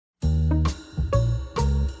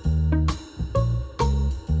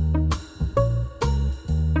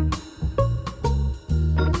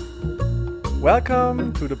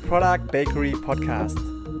Welcome to the Product Bakery podcast.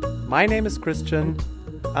 My name is Christian,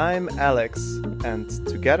 I'm Alex, and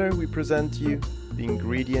together we present you the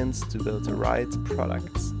ingredients to build the right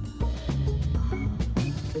products.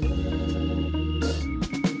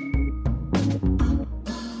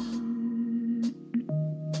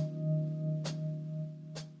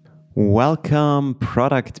 Welcome,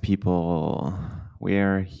 product people.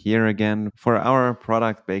 We're here again for our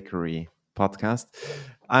Product Bakery podcast.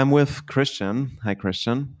 I'm with Christian. Hi,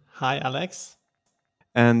 Christian. Hi, Alex.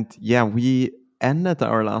 And yeah, we ended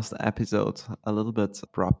our last episode a little bit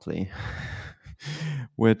abruptly,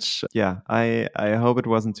 which, I hope it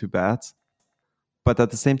wasn't too bad. But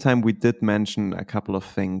at the same time, we did mention a couple of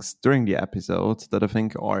things during the episode that I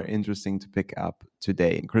think are interesting to pick up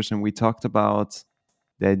today. Christian, we talked about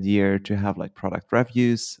the idea to have like product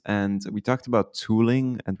reviews, and we talked about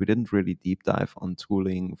tooling, and we didn't really deep dive on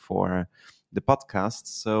tooling for the podcast.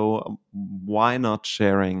 So why not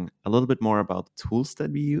sharing a little bit more about tools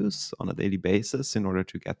that we use on a daily basis in order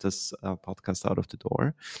to get this podcast out of the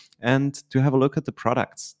door, and to have a look at the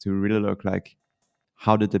products, to really look like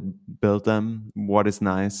how did they build them, what is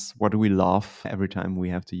nice, what do we love every time we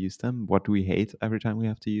have to use them, what do we hate every time we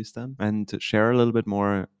have to use them, and to share a little bit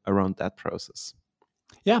more around that process.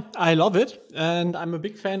 Yeah, I love it. And I'm a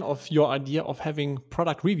big fan of your idea of having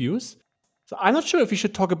product reviews. So I'm not sure if we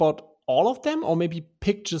should talk about all of them or maybe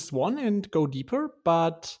pick just one and go deeper.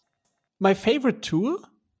 But my favorite tool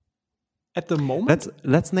at the moment.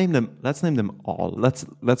 Let's name them all.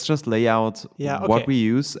 Let's just lay out what we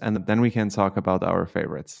use, and then we can talk about our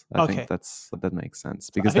favorites. I think that makes sense,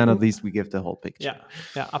 because then at least we give the whole picture.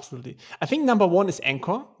 Yeah, absolutely. I think number one is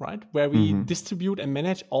Anchor, right? Where we distribute and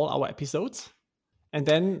manage all our episodes. And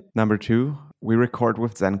then number two, we record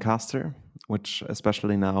with Zencastr, which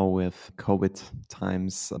especially now with COVID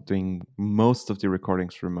times, doing most of the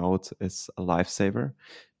recordings remote is a lifesaver,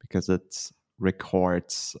 because it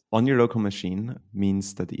records on your local machine,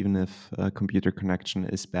 means that even if a computer connection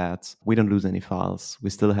is bad, we don't lose any files. We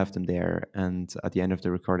still have them there. And at the end of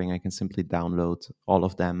the recording, I can simply download all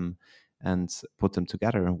of them and put them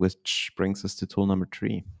together, which brings us to tool number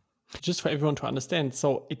three. Just for everyone to understand,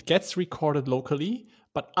 so it gets recorded locally,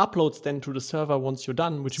 but uploads then to the server once you're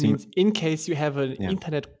done, which means in case you have an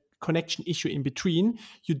internet connection issue in between,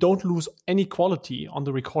 you don't lose any quality on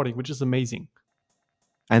the recording, which is amazing.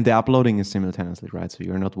 And the uploading is simultaneously, right? So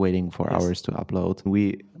you're not waiting for hours to upload.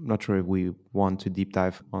 I'm not sure if we want to deep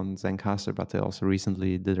dive on Zencastr, but they also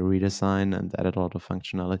recently did a redesign and added a lot of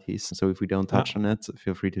functionalities. So if we don't touch on it,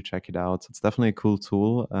 feel free to check it out. It's definitely a cool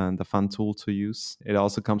tool and a fun tool to use. It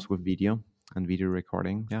also comes with video and video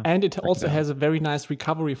recording. Yeah, and it also has a very nice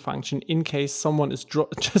recovery function in case someone is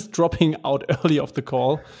just dropping out early of the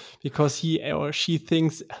call because he or she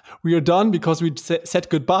thinks we are done because we said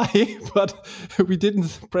goodbye, but we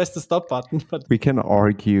didn't press the stop button. But we can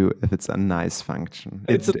argue if it's a nice function.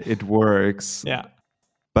 It works. Yeah.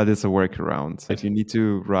 But it's a workaround. If you need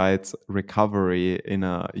to write recovery in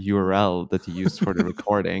a URL that you used for the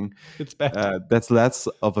recording, it's bad. That's less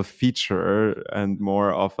of a feature and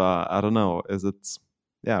more of a, I don't know,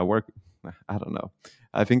 work? I don't know.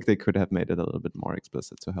 I think they could have made it a little bit more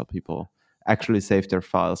explicit to help people actually save their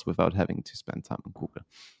files without having to spend time on Google.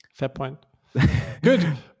 Fair point. Good.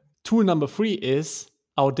 Tool number 3 is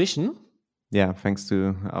Audition. Yeah, thanks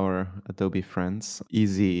to our Adobe friends.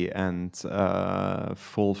 Easy and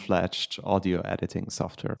full-fledged audio editing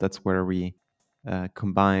software. That's where we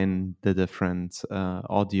combine the different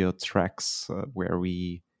audio tracks, where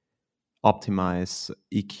we optimize,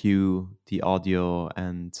 EQ the audio,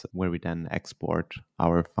 and where we then export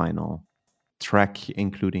our final track,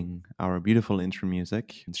 including our beautiful intro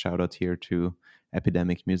music. And shout out here to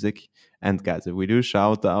Epidemic Music. And guys, if we do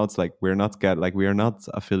shout outs, we are not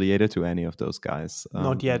affiliated to any of those guys.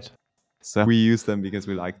 Not yet. So we use them because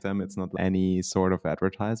we like them. It's not any sort of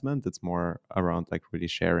advertisement. It's more around really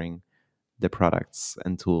sharing the products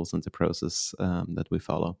and tools and the process that we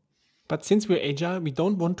follow. But since we're agile, we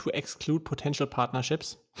don't want to exclude potential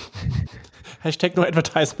partnerships. Hashtag no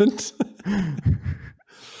advertisement.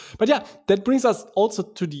 But yeah, that brings us also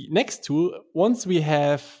to the next tool. Once we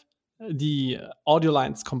have the audio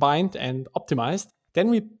lines combined and optimized, then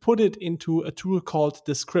we put it into a tool called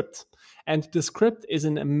Descript. And Descript is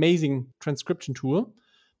an amazing transcription tool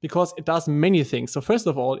because it does many things. So first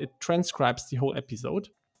of all, it transcribes the whole episode.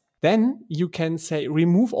 Then you can say,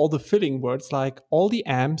 remove all the filling words like all the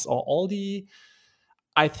amps or all the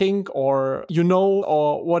I think or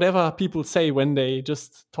or whatever people say when they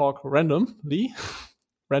just talk randomly.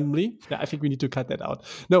 Yeah, I think we need to cut that out.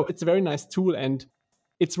 No, it's a very nice tool and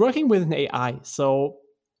it's working with an AI. So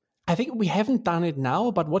I think we haven't done it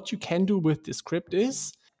now, but what you can do with Descript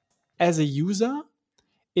is, as a user,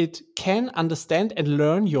 it can understand and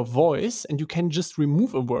learn your voice, and you can just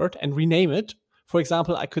remove a word and rename it. For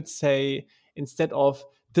example, I could say, instead of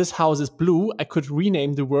 "this house is blue," I could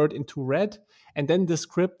rename the word into red, and then the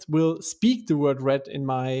script will speak the word red in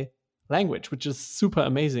my language, which is super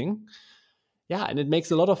amazing. Yeah, and it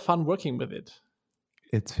makes a lot of fun working with it.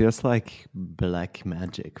 It feels like black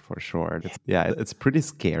magic for sure. It's pretty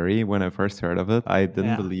scary when I first heard of it. I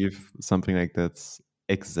didn't believe something like that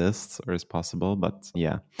exists or is possible, but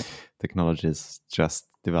yeah, technology is just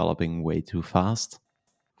developing way too fast.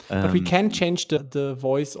 But we can change the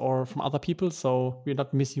voice or from other people, so we're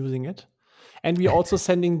not misusing it. And we're also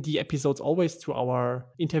sending the episodes always to our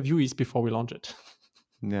interviewees before we launch it.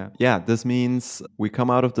 Yeah, this means we come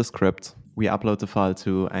out of Descript, we upload the file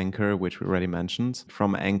to Anchor, which we already mentioned.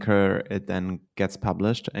 From Anchor, it then gets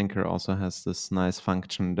published. Anchor also has this nice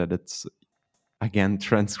function that it's, again,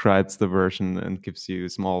 transcribes the version and gives you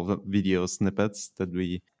small video snippets that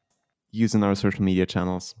we use in our social media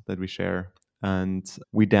channels that we share. And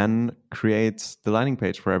we then create the landing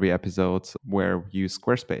page for every episode where we use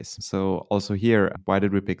Squarespace. So also here, why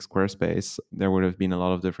did we pick Squarespace? There would have been a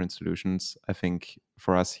lot of different solutions. I think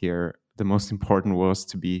for us here, the most important was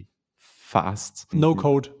to be fast. No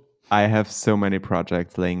code. I have so many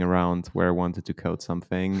projects laying around where I wanted to code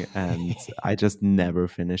something and I just never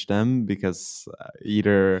finish them because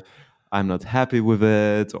either I'm not happy with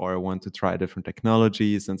it or I want to try different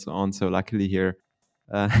technologies and so on. So luckily here,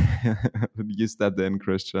 you stepped in,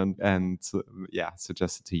 Christian, and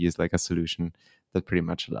suggested to use like a solution that pretty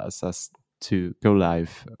much allows us to go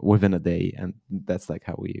live within a day. And that's like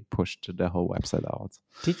how we pushed the whole website out.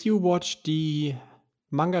 Did you watch the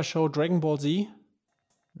manga show Dragon Ball Z?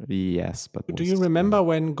 Yes, but do you remember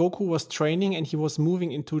when Goku was training and he was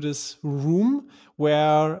moving into this room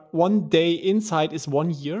where one day inside is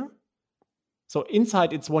 1 year? So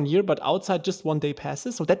inside it's 1 year, but outside just 1 day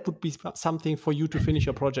passes. So that would be something for you to finish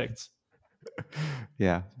your projects.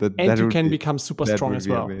 Yeah. And you can become super strong as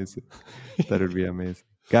well. Amazing. That would be amazing.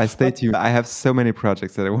 Guys, stay tuned. I have so many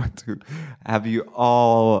projects that I want to have you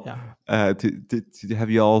all to have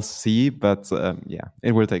you all see, but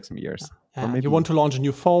it will take some years. Yeah. Maybe you want to launch a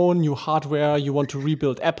new phone, new hardware, you want to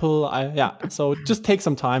rebuild Apple. So just take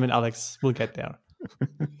some time and Alex will get there.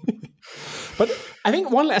 But I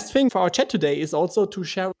think one last thing for our chat today is also to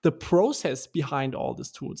share the process behind all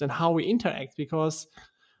these tools and how we interact, because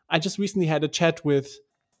I just recently had a chat with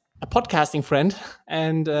a podcasting friend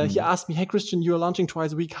and he asked me, "Hey, Christian, you're launching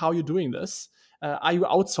twice a week. How are you doing this? Are you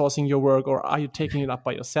outsourcing your work or are you taking it up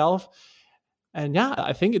by yourself?" And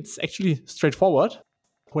I think it's actually straightforward.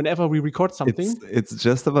 Whenever we record something, it's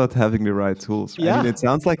just about having the right tools. I mean, it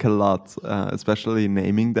sounds like a lot, especially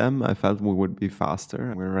naming them. I felt we would be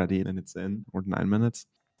faster. We're already minutes in, or 9 minutes.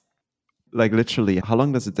 Like literally, how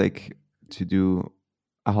long does it take to do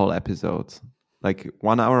a whole episode? Like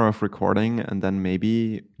 1 hour of recording and then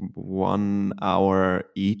maybe 1 hour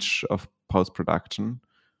each of post-production?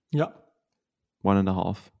 Yeah.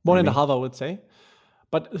 1.5. 1.5, I would say.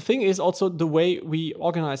 But the thing is also the way we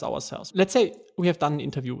organize ourselves. Let's say we have done an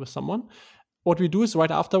interview with someone. What we do is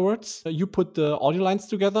right afterwards, you put the audio lines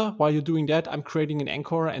together. While you're doing that, I'm creating an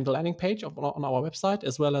anchor and a landing page on our website,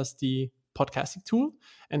 as well as the podcasting tool,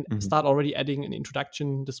 and start already adding an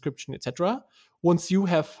introduction, description, etc. Once you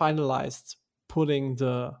have finalized putting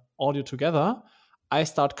the audio together, I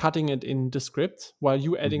start cutting it in Descript while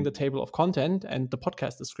you adding the table of content and the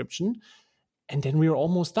podcast description. And then we're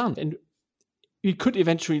almost done. And we could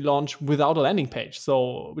eventually launch without a landing page,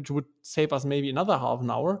 which would save us maybe another half an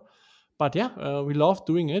hour. But we love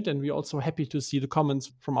doing it, and we're also happy to see the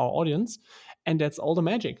comments from our audience, and that's all the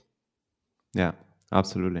magic. Yeah,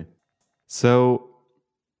 absolutely. So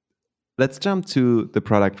let's jump to the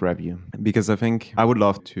product review, because I think I would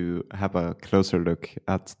love to have a closer look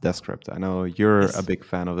at Descript. I know you're a big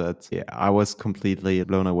fan of it. Yeah, I was completely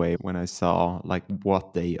blown away when I saw like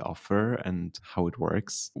what they offer and how it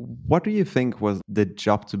works. What do you think was the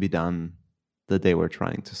job to be done that they were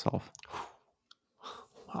trying to solve?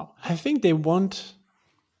 Wow. I think they want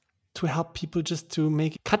to help people just to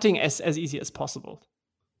make cutting as easy as possible,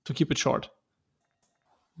 to keep it short.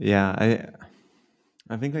 Yeah,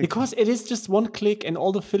 I think because it is just one click and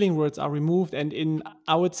all the filling words are removed, and in,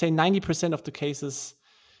 I would say, 90% of the cases,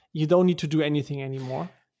 you don't need to do anything anymore.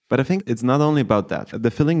 But I think it's not only about that.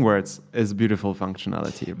 The filling words is beautiful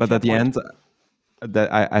functionality, but at the end,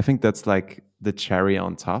 I think that's like the cherry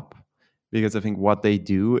on top, because I think what they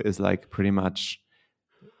do is like pretty much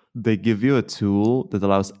they give you a tool that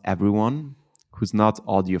allows everyone who's not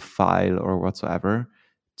audiophile or whatsoever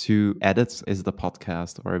to edit is the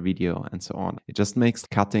podcast or a video and so on. It just makes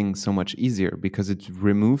cutting so much easier because it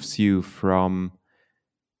removes you from,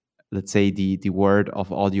 let's say, the word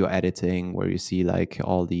of audio editing where you see like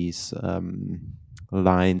all these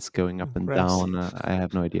lines going up and Grabs. down. I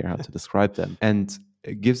have no idea how to describe them. And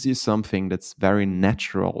it gives you something that's very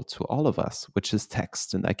natural to all of us, which is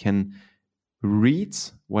text. And I can read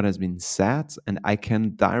what has been said and I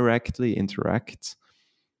can directly interact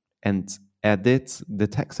and edit the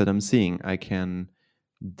text that I'm seeing. I can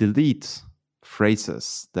delete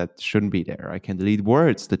phrases that shouldn't be there. I can delete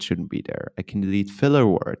words that shouldn't be there. I can delete filler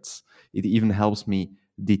words. It even helps me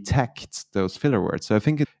detect those filler words. So I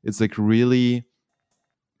think it's like really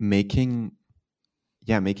making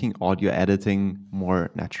audio editing more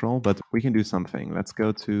natural, but we can do something. Let's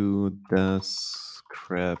go to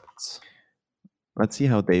Descript. Let's see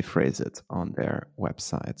how they phrase it on their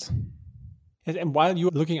website. And while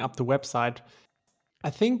you're looking up the website, I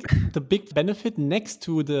think the big benefit next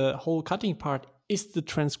to the whole cutting part is the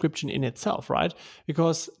transcription in itself, right?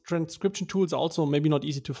 Because transcription tools are also maybe not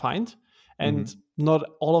easy to find, and not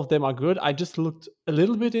all of them are good. I just looked a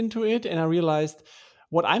little bit into it and I realized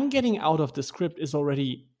what I'm getting out of Descript is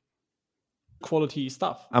already quality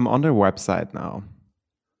stuff. I'm on their website now.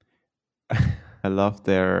 I love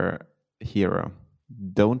their hero.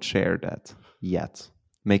 Don't share that yet.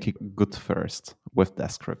 Make it good first with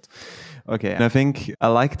Descript. Okay, and I think I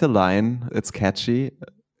like the line. It's catchy.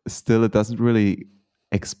 Still, it doesn't really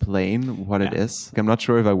explain what it is. I'm not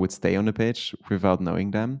sure if I would stay on the page without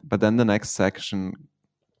knowing them. But then the next section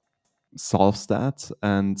solves that.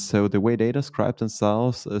 And so the way they describe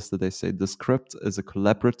themselves is that they say Descript is a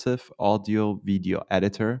collaborative audio video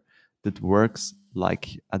editor that works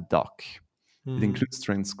like a doc. It includes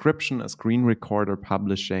transcription, a screen recorder,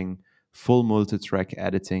 publishing, full multi-track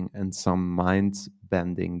editing, and some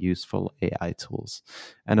mind-bending useful AI tools.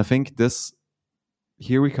 And I think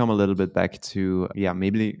here we come a little bit back to,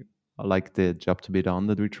 maybe like the job to be done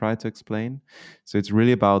that we tried to explain. So it's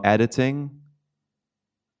really about editing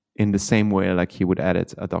in the same way like you would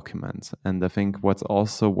edit a document. And I think what's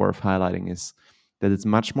also worth highlighting is that it's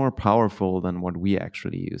much more powerful than what we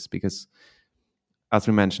actually use, because as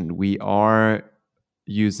we mentioned, we are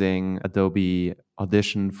using Adobe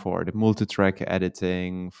Audition for the multi-track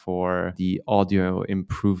editing, for the audio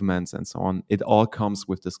improvements and so on. It all comes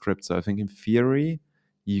with Descript. So I think in theory,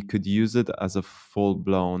 you could use it as a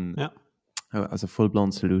full-blown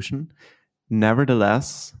solution.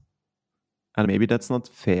 Nevertheless, and maybe that's not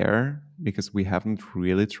fair because we haven't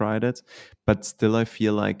really tried it, but still I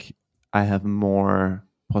feel like I have more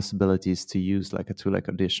possibilities to use like a tool like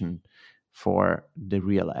Audition for the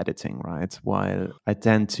real editing, right? While I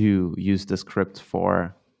tend to use Descript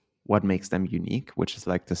for what makes them unique, which is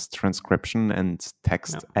like this transcription and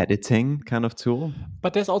text editing kind of tool.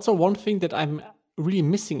 But there's also one thing that I'm really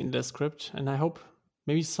missing in Descript, and I hope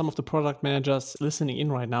maybe some of the product managers listening in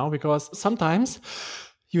right now, because sometimes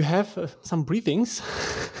you have some breathings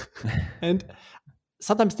and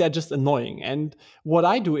sometimes they're just annoying. And what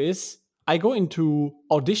I do is I go into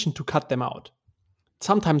Audition to cut them out.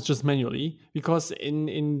 Sometimes just manually, because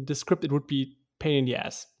in Descript it would be pain in the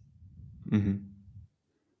ass.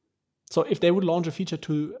 So if they would launch a feature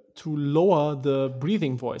to lower the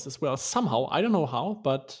breathing voice as well, somehow, I don't know how,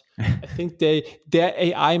 but I think their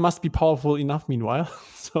AI must be powerful enough meanwhile.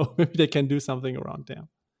 So maybe they can do something around there.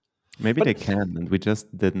 Maybe they can, and we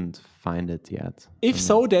just didn't find it yet. If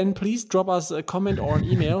so, then please drop us a comment or an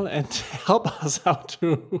email and help us out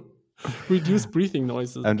to reduce breathing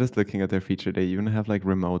noises. I'm just looking at their feature. They even have like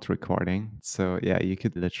remote recording. So yeah, you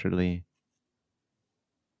could literally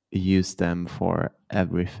use them for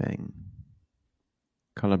everything.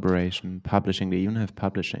 Collaboration, publishing. They even have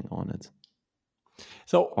publishing on it.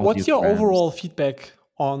 So what's your overall feedback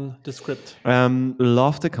on Descript?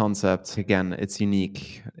 Love the concept. Again, it's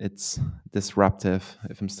unique. It's disruptive,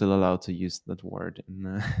 if I'm still allowed to use that word.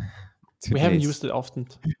 We haven't used it often.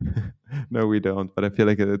 No, we don't. But I feel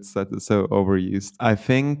like it's so overused. I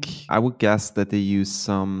think I would guess that they use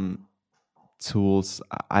some tools.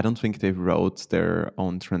 I don't think they wrote their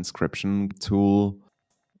own transcription tool.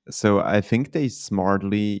 So I think they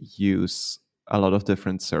smartly use a lot of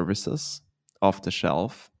different services off the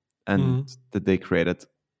shelf, and that they created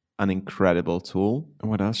an incredible tool.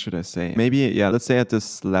 What else should I say? Maybe, let's say at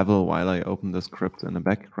this level while I open the script in the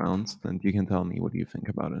background, and you can tell me what you think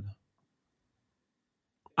about it.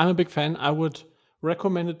 I'm a big fan. I would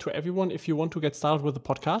recommend it to everyone if you want to get started with a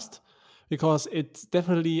podcast, because it's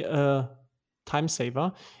definitely a time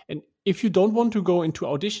saver. And if you don't want to go into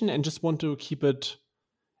Audition and just want to keep it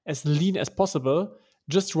as lean as possible,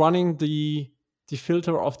 just running the the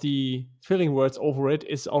filter of the filling words over it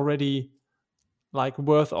is already like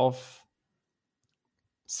worth of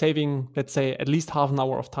saving, let's say, at least half an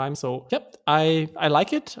hour of time. So yep, I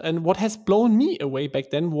like it. And what has blown me away back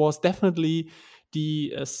then was definitely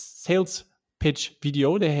the sales pitch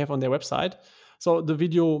video they have on their website. So the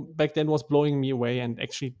video back then was blowing me away, and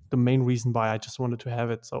actually the main reason why I just wanted to have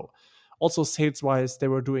it. So also sales wise, they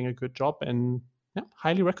were doing a good job, and yeah,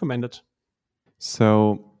 highly recommend it.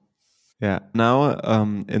 So yeah, now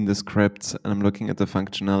in the script, and I'm looking at the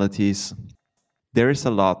functionalities, there is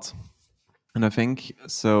a lot. And I think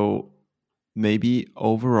so maybe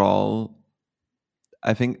overall,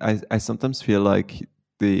 I think I sometimes feel like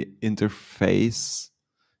the interface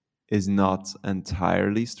is not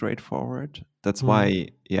entirely straightforward. That's why,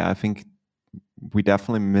 yeah, I think we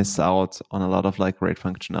definitely miss out on a lot of like great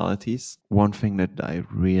functionalities. One thing that I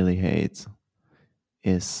really hate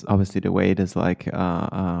is obviously the way it is like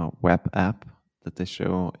a web app that they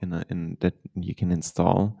show in that you can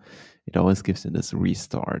install. It always gives you this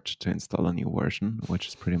restart to install a new version, which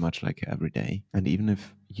is pretty much like every day. And even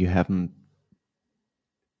if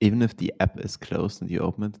the app is closed and you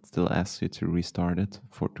open it, it still asks you to restart it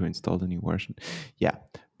to install the new version. Yeah.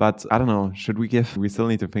 But I don't know. We still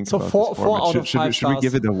need to think about this. So 4 out of 5 stars. Should we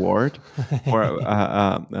give it an award for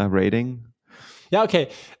a rating? Yeah, okay.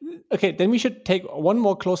 Then we should take one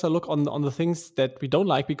more closer look on the things that we don't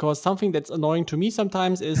like, because something that's annoying to me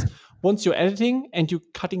sometimes is once you're editing and you're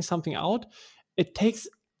cutting something out, it takes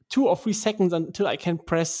 2 or 3 seconds until I can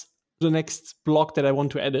press the next block that I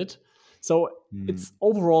want to edit. So it's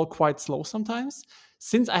overall quite slow sometimes.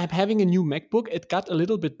 Since I am having a new MacBook, it got a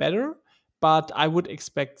little bit better, but I would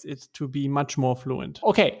expect it to be much more fluent.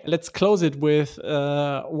 Okay, let's close it with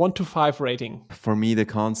 1 to 5 rating. For me, the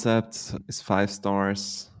concept is 5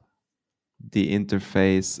 stars. The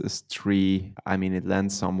interface is 3. I mean, it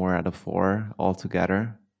lands somewhere at a 4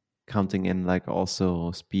 altogether, counting in like also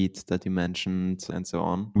speed that you mentioned and so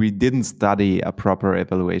on. We didn't study a proper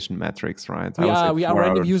evaluation metrics, right? We are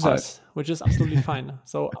random users, which is absolutely fine.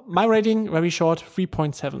 So my rating, very short,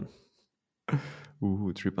 3.7.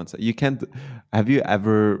 Ooh, 3.7. You can't. Have you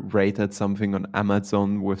ever rated something on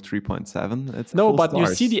Amazon with 3.7? It's no, but stars.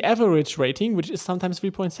 You see the average rating, which is sometimes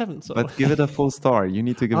 3.7. So. But give it a full star. You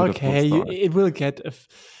need to give it a full star. Okay, it will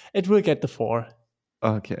get the 4.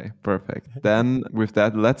 Okay, perfect. Then with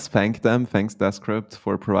that, let's thank them. Thanks, Descript,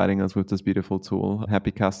 for providing us with this beautiful tool.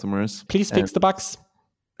 Happy customers. Please fix the bugs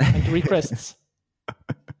and the requests.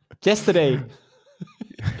 Yesterday.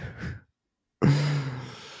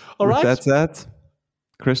 All right. With that said,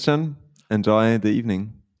 Christian, enjoy the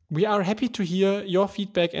evening. We are happy to hear your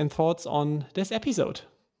feedback and thoughts on this episode.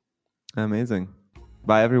 Amazing.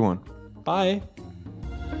 Bye, everyone. Bye.